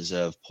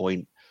well-deserved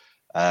point.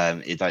 I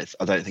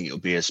don't think it will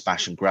be a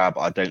smash and grab.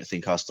 I don't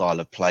think our style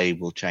of play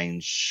will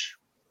change.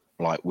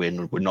 Like we're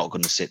not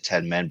going to sit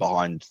 10 men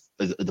behind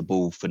the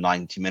ball for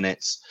 90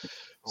 minutes.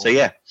 So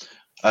yeah,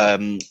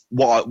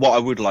 what I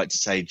would like to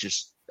say,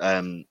 just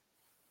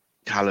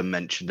Callum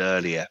mentioned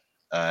earlier,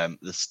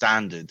 the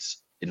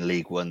standards in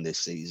League One this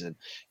season.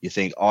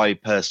 I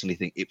personally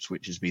think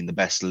Ipswich has been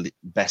the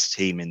best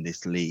team in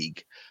this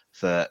league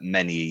for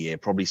many a year,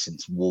 probably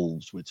since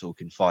Wolves. We're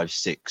talking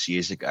 5-6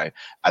 years ago,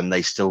 and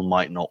they still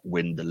might not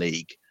win the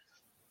league.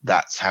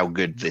 That's how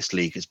good this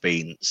league has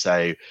been.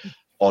 So,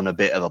 on a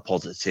bit of a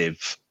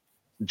positive,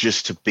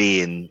 just to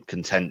be in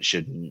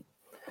contention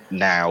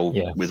now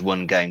with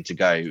one game to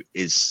go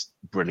is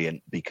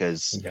brilliant,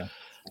 because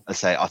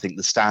I think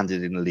the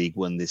standard in League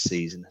One this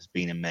season has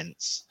been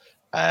immense.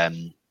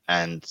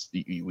 And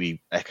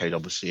we echoed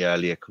obviously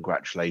earlier,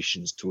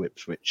 congratulations to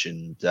Ipswich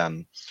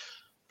and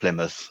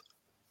Plymouth.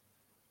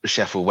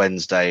 Sheffield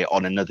Wednesday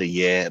on another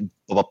year,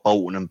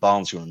 Bolton and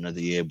Barnsley on another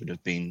year would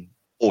have been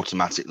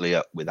automatically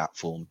up with that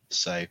form.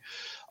 So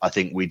I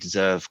think we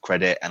deserve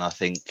credit, and I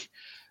think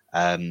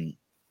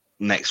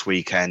next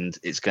weekend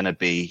it's going to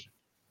be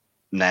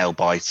nail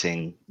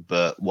biting,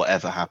 but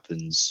whatever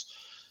happens,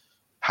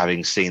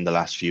 having seen the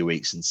last few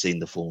weeks and seen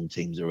the form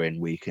teams are in,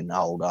 we can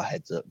hold our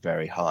heads up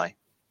very high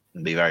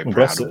and be very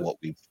proud of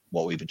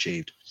what we've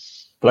achieved.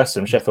 Bless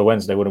them. Sheffield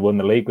Wednesday would have won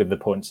the league with the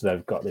points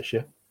they've got last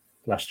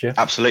year.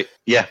 Absolutely.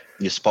 Yeah,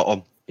 you're spot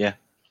on. Yeah.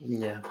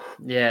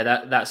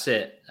 That's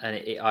it.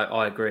 And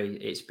I agree.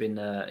 It's been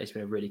a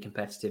really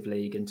competitive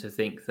league, and to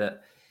think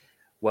that,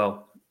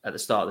 well, at the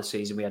start of the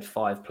season we had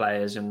 5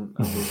 players and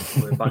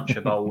we're a bunch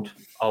of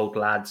old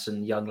lads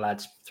and young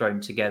lads thrown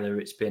together.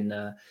 It's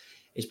been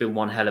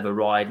one hell of a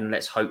ride, and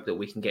let's hope that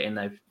we can get in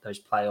those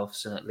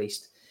playoffs and at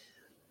least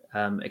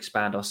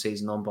expand our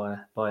season on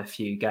by a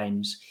few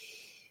games.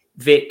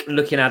 Vic,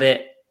 looking at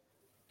it,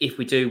 if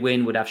we do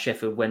win, we'd have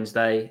Sheffield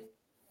Wednesday.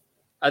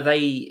 Are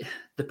they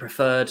the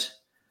preferred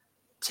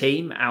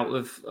team out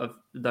of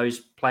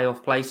those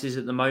playoff places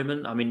at the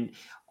moment? I mean,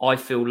 I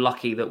feel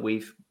lucky that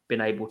we've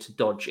been able to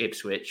dodge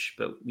Ipswich,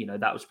 but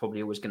that was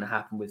probably always going to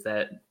happen with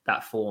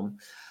that form.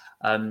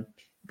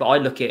 But I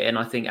look at it and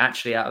I think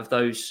actually out of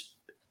those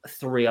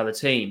 3 other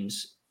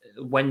teams,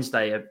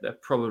 Wednesday are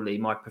probably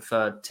my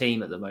preferred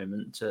team at the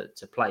moment to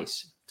play.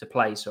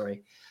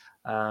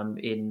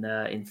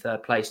 In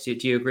third place. Do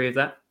you agree with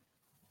that?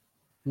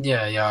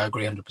 Yeah, I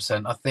agree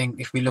 100%. I think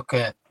if we look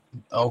at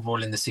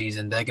overall in the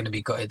season, they're going to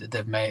be gutted that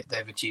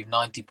they've achieved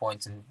 90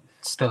 points and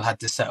still had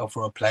to settle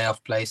for a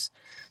playoff place.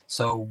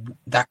 So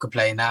that could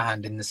play in our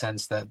hand in the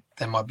sense that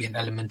there might be an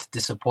element of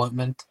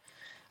disappointment.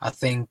 I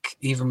think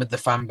even with the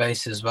fan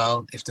base as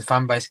well, if the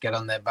fan base get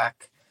on their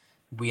back,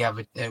 we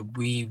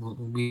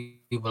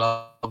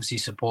will obviously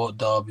support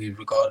Derby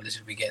regardless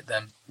if we get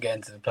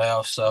into the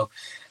playoffs. So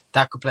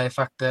that could play a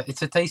factor.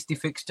 It's a tasty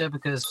fixture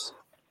because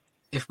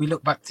if we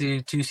look back to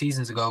 2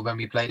 seasons ago when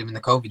we played them in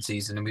the COVID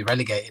season and we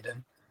relegated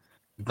them,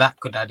 that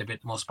could add a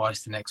bit more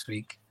spice to next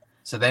week.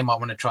 So they might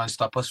want to try and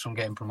stop us from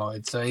getting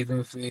promoted. So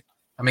even if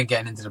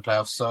getting into the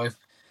playoffs. So if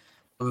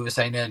we were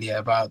saying earlier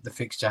about the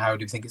fixture, how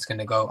do you think it's going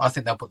to go? I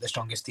think they'll put their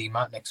strongest team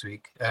out next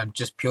week,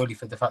 just purely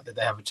for the fact that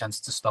they have a chance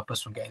to stop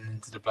us from getting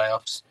into the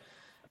playoffs.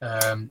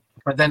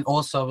 But then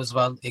also as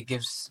well, it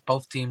gives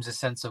both teams a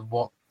sense of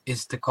what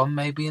is to come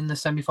maybe in the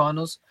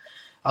semi-finals.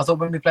 I thought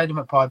when we played them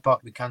at Pride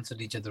Park, we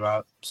cancelled each other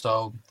out.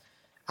 So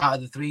out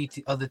of the 3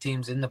 other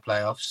teams in the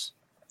playoffs,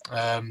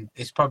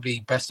 it's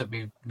probably best that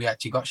we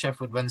actually got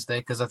Sheffield Wednesday,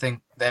 because I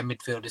think their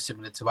midfield is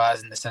similar to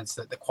ours in the sense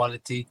that the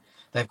quality,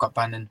 they've got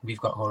Bannon, we've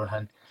got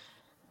Horahan.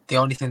 The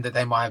only thing that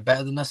they might have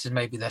better than us is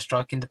maybe their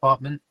striking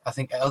department. I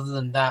think other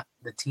than that,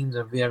 the teams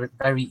are very,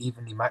 very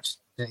evenly matched.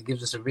 And it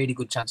gives us a really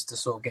good chance to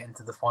sort of get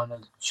into the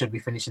final should we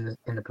finish in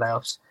the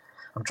playoffs.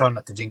 I'm trying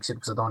not to jinx it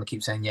because I don't want to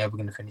keep saying, we're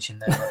going to finish in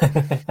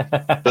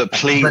there. But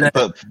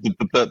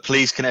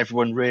please, can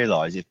everyone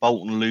realise if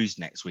Bolton lose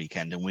next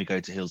weekend and we go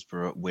to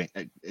Hillsborough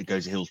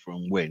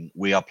and win,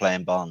 we are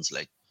playing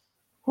Barnsley.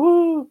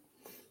 Woo!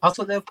 I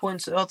thought they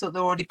were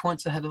already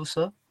points ahead of us,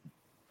 sir.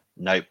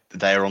 No,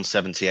 they're on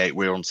 78.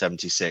 We're on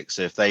 76.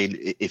 So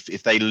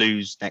if they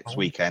lose next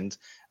weekend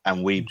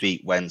and we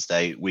beat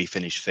Wednesday, we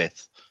finish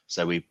 5th.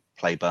 So we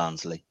play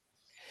Barnsley.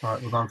 All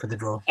right, we're going for the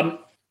draw.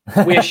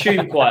 We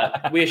assume quite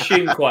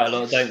a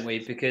lot, don't we?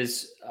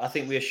 Because I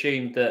think we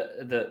assumed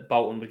that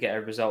Bolton would get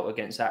a result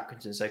against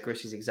Accrington. So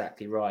Chris is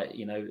exactly right.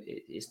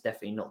 It's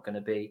definitely not going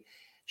to be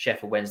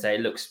Sheffield Wednesday.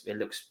 It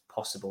looks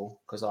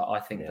possible because I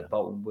think that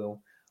Bolton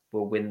will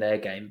win their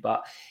game.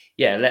 But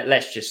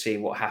let's just see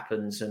what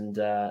happens. And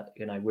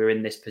we're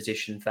in this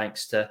position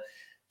thanks to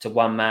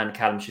one man.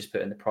 Callum's just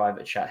put in the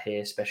private chat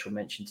here. Special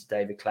mention to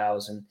David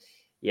Clowes, and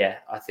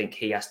I think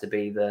he has to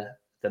be the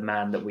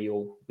man that we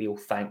all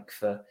thank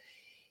for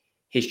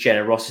his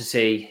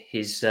generosity,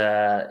 his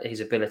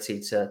ability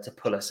to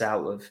pull us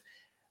out of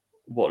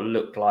what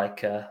looked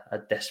like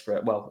a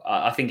desperate. Well,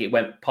 I think it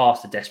went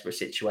past a desperate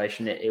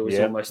situation. It was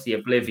almost the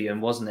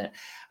oblivion, wasn't it?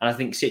 And I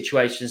think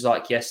situations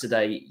like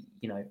yesterday,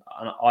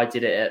 I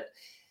did it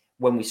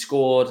when we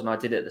scored, and I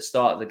did it at the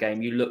start of the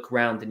game. You look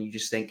around and you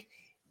just think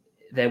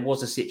there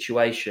was a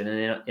situation,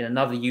 and in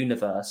another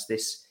universe,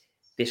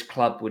 this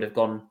club would have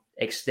gone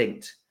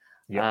extinct.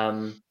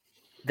 Yep.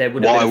 There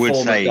would have been a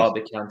former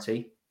Derby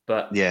County,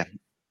 but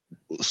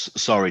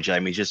sorry,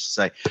 Jamie, just to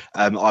say,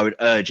 I would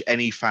urge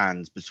any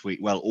fans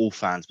all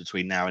fans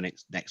between now and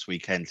next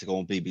weekend to go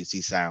on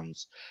BBC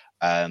Sounds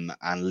and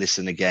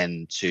listen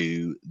again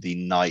to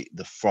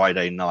the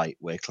Friday night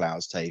where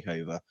Clouds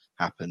Takeover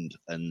happened,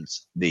 and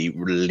the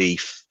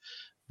relief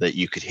that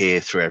you could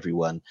hear through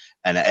everyone,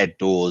 and Ed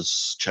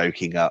Dawes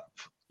choking up.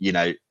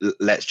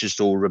 Let's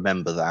just all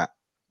remember that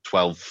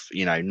 12,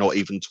 not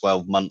even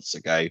 12 months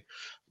ago,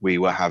 we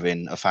were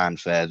having a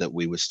fanfare that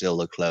we were still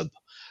a club,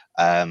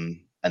 and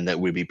that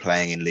we'd be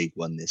playing in League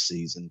One this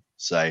season.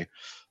 So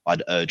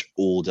I'd urge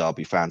all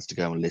Derby fans to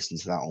go and listen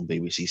to that on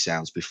BBC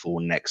Sounds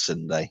before next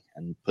Sunday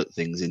and put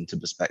things into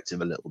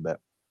perspective a little bit.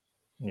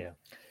 Yeah,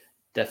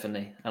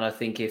 definitely. And I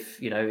think if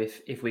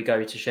we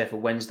go to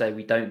Sheffield Wednesday,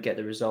 we don't get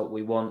the result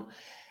we want,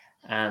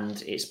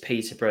 and it's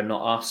Peterborough,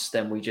 not us,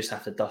 then we just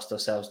have to dust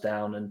ourselves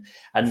down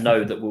and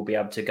know that we'll be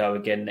able to go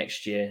again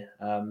next year.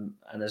 And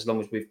as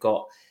long as we've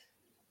got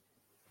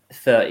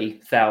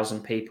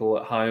 30,000 people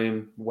at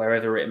home,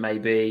 wherever it may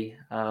be,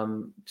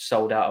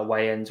 sold out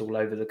away ends all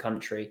over the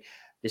country,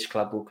 this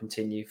club will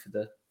continue for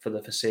the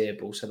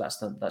foreseeable. So that's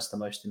the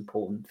most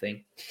important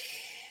thing.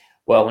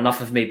 Well,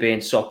 enough of me being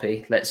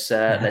soppy. Let's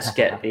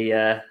get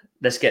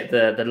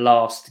the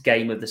last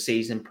game of the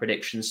season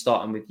prediction,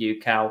 starting with you,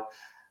 Cal.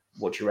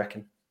 What do you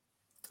reckon?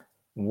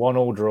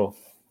 1-1 draw.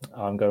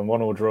 I'm going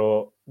 1-1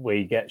 draw.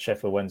 We get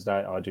Sheffield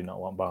Wednesday. I do not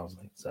want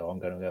Barnsley, so I'm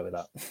going to go with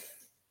that.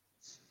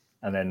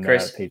 And then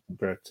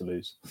Peterborough to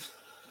lose.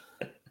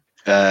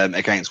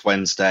 Against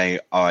Wednesday,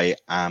 I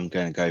am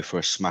going to go for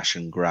a smash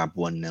and grab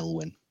 1-0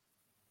 win.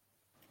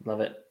 Love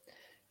it.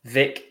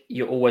 Vic,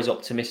 you're always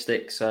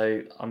optimistic,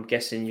 so I'm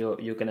guessing you're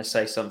going to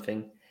say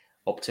something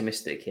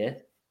optimistic here.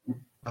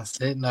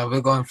 That's it. No, we're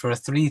going for a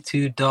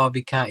 3-2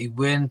 Derby County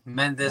win.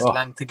 Mendes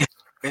Lang to get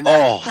winner.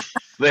 Oh,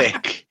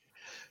 Vic.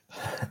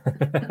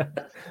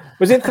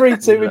 Was it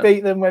 3-2 we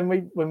beat them when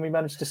we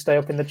managed to stay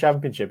up in the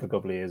Championship a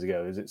couple of years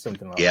ago? Is it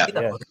something like that?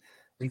 Yeah.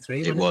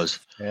 3-3, it was.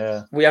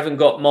 Yeah. We haven't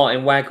got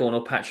Martin Waghorn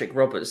or Patrick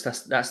Roberts.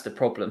 That's the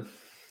problem.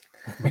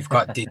 We've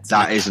got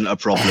That isn't a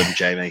problem,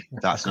 Jamie.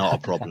 That's not a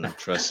problem.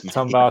 Trust me.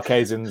 Tom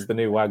Barkhazen's the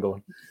new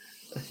Waghorn.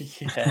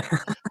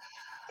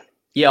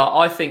 Yeah,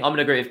 I think I'm going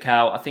to agree with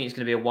Cal. I think it's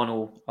going to be a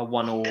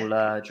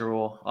 1-1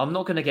 draw. I'm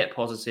not going to get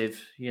positive.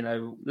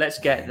 Let's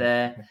get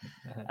there,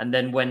 and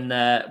then when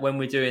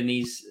we're doing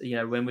these,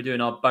 when we're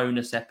doing our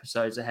bonus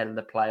episodes ahead of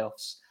the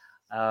playoffs,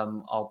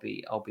 I'll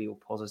be all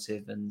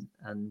positive, and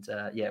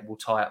we'll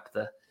tie up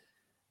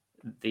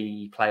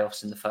the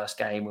playoffs in the first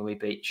game when we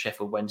beat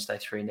Sheffield Wednesday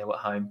 3-0 at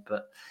home.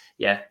 But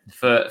yeah,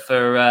 for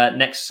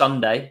next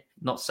Sunday,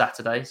 not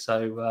Saturday.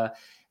 So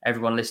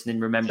everyone listening,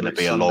 remember it's going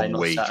to be Sunday, a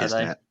long week,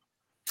 Saturday. Isn't it?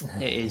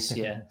 It is,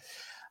 yeah.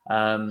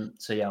 I'm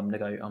gonna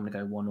go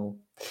 1-1.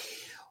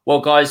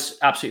 Well, guys,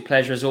 absolute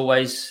pleasure as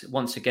always.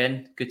 Once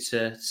again, good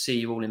to see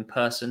you all in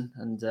person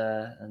and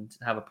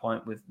have a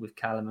pint with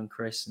Callum and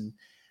Chris and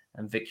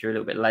Vic. You're a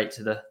little bit late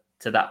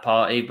to that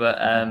party, but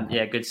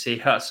good to see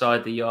you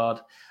outside the yard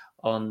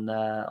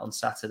on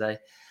Saturday.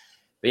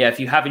 But yeah, if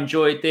you have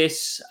enjoyed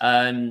this,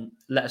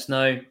 let us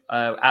know.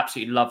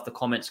 Absolutely love the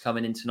comments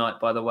coming in tonight.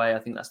 By the way, I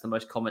think that's the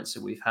most comments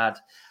that we've had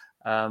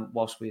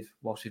whilst we've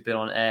been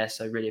on air.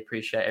 So really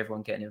appreciate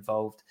everyone getting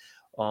involved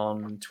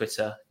on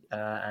Twitter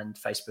and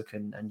Facebook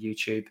and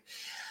YouTube.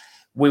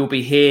 We'll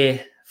be here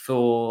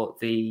for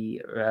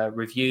the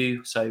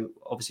review. So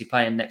obviously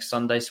playing next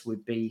Sunday, so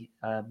we'd be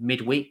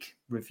midweek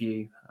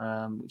review,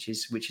 which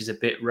is a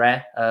bit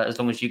rare. As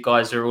long as you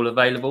guys are all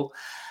available,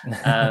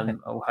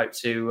 I'll hope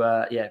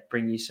to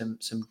bring you some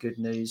good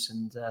news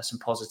and some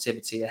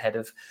positivity ahead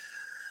of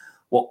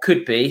what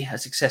could be a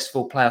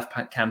successful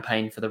playoff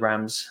campaign for the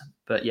Rams.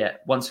 But yeah,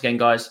 once again,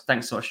 guys,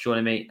 thanks so much for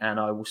joining me,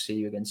 and I will see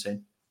you again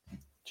soon.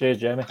 Cheers,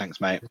 Jamie.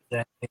 Thanks, mate.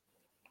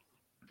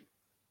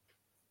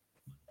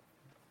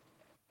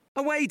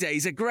 Away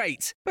days are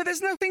great, but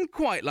there's nothing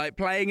quite like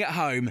playing at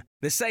home.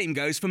 The same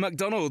goes for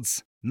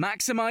McDonald's.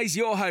 Maximise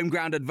your home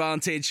ground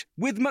advantage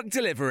with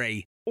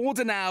McDelivery.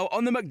 Order now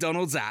on the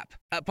McDonald's app.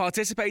 At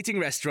participating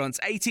restaurants,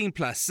 18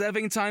 plus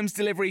serving times,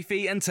 delivery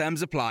fee and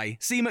terms apply.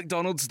 See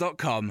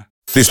mcdonalds.com.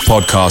 This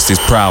podcast is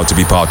proud to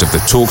be part of the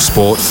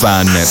TalkSport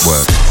Fan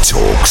Network.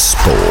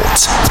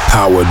 TalkSport.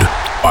 Powered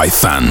by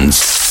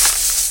fans.